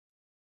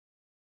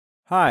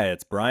Hi,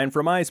 it's Brian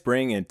from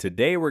iSpring, and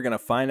today we're going to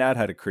find out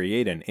how to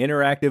create an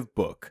interactive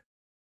book.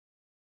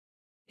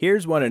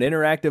 Here's what an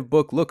interactive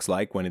book looks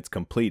like when it's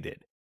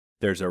completed.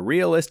 There's a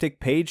realistic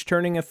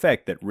page-turning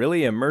effect that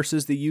really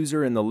immerses the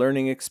user in the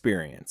learning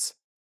experience.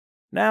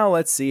 Now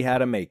let's see how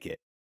to make it.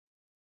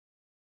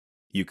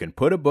 You can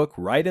put a book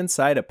right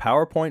inside a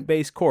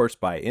PowerPoint-based course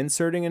by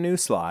inserting a new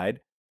slide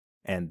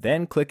and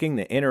then clicking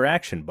the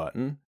Interaction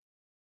button.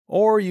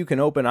 Or you can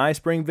open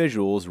iSpring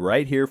Visuals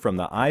right here from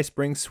the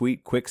iSpring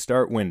Suite Quick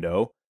Start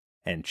window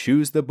and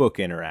choose the book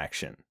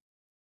interaction.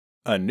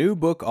 A new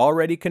book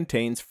already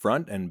contains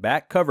front and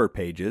back cover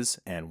pages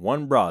and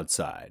one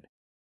broadside.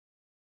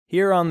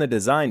 Here on the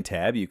Design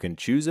tab, you can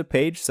choose a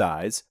page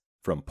size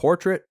from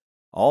Portrait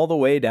all the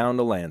way down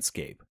to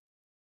Landscape.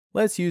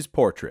 Let's use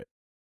Portrait.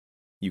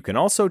 You can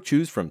also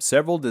choose from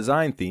several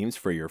design themes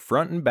for your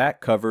front and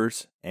back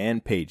covers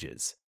and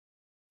pages.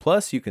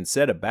 Plus, you can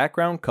set a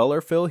background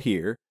color fill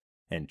here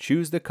and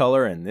choose the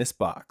color in this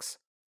box.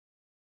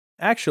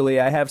 Actually,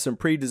 I have some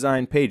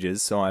pre-designed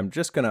pages, so I'm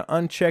just going to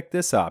uncheck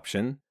this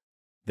option,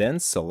 then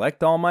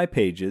select all my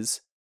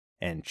pages,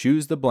 and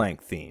choose the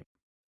blank theme.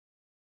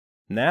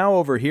 Now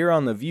over here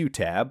on the View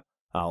tab,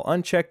 I'll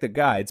uncheck the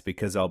guides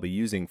because I'll be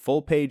using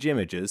full page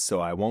images,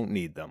 so I won't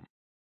need them.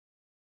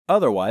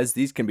 Otherwise,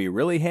 these can be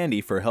really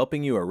handy for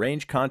helping you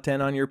arrange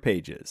content on your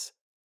pages.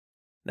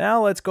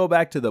 Now let's go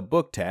back to the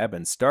Book tab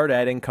and start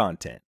adding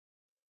content.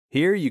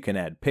 Here you can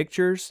add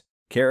pictures,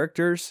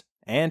 characters,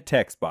 and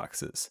text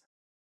boxes.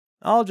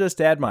 I'll just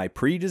add my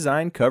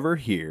pre-designed cover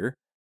here,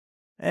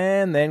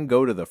 and then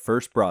go to the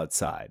first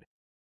broadside.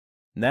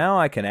 Now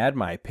I can add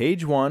my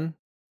page 1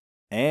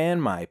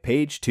 and my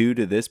page 2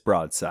 to this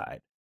broadside.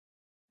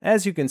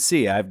 As you can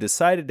see, I've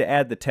decided to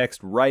add the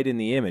text right in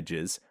the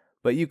images,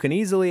 but you can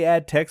easily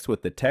add text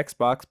with the text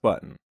box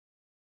button.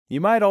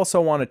 You might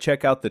also want to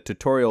check out the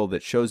tutorial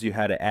that shows you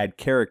how to add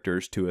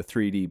characters to a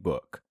 3D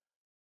book.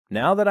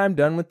 Now that I'm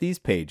done with these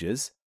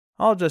pages,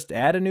 I'll just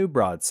add a new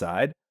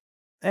broadside,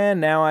 and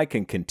now I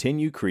can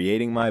continue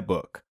creating my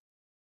book.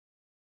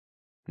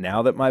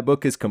 Now that my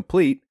book is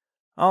complete,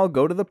 I'll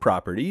go to the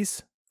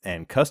Properties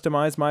and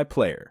customize my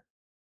player.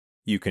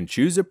 You can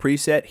choose a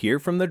preset here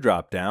from the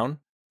drop-down,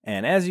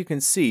 and as you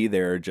can see,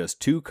 there are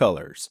just two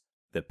colors,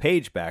 the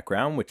page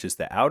background, which is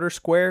the outer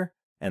square,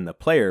 and the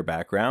player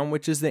background,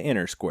 which is the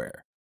inner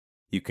square.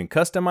 You can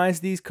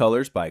customize these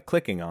colors by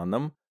clicking on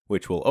them,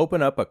 which will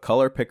open up a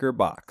color picker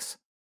box.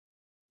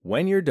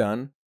 When you're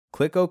done,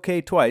 click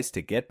OK twice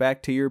to get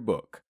back to your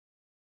book.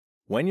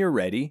 When you're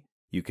ready,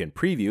 you can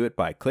preview it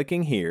by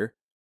clicking here,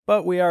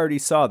 but we already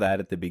saw that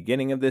at the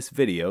beginning of this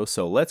video,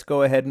 so let's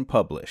go ahead and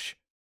publish.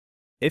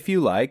 If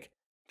you like,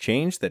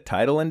 change the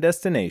title and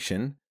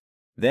destination,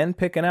 then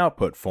pick an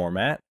output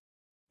format,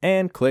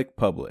 and click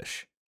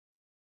Publish.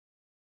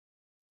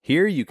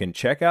 Here you can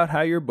check out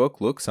how your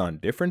book looks on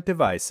different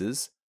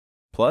devices,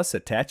 plus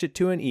attach it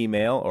to an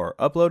email or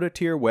upload it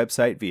to your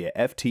website via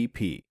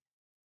FTP.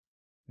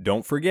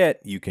 Don't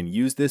forget, you can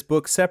use this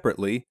book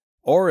separately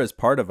or as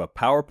part of a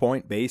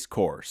PowerPoint-based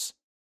course.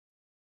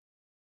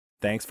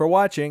 Thanks for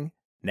watching.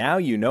 Now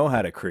you know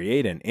how to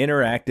create an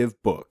interactive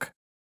book.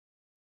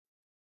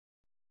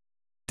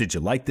 Did you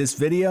like this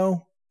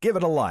video? Give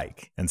it a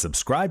like and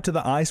subscribe to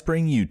the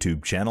iSpring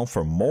YouTube channel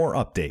for more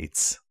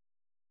updates.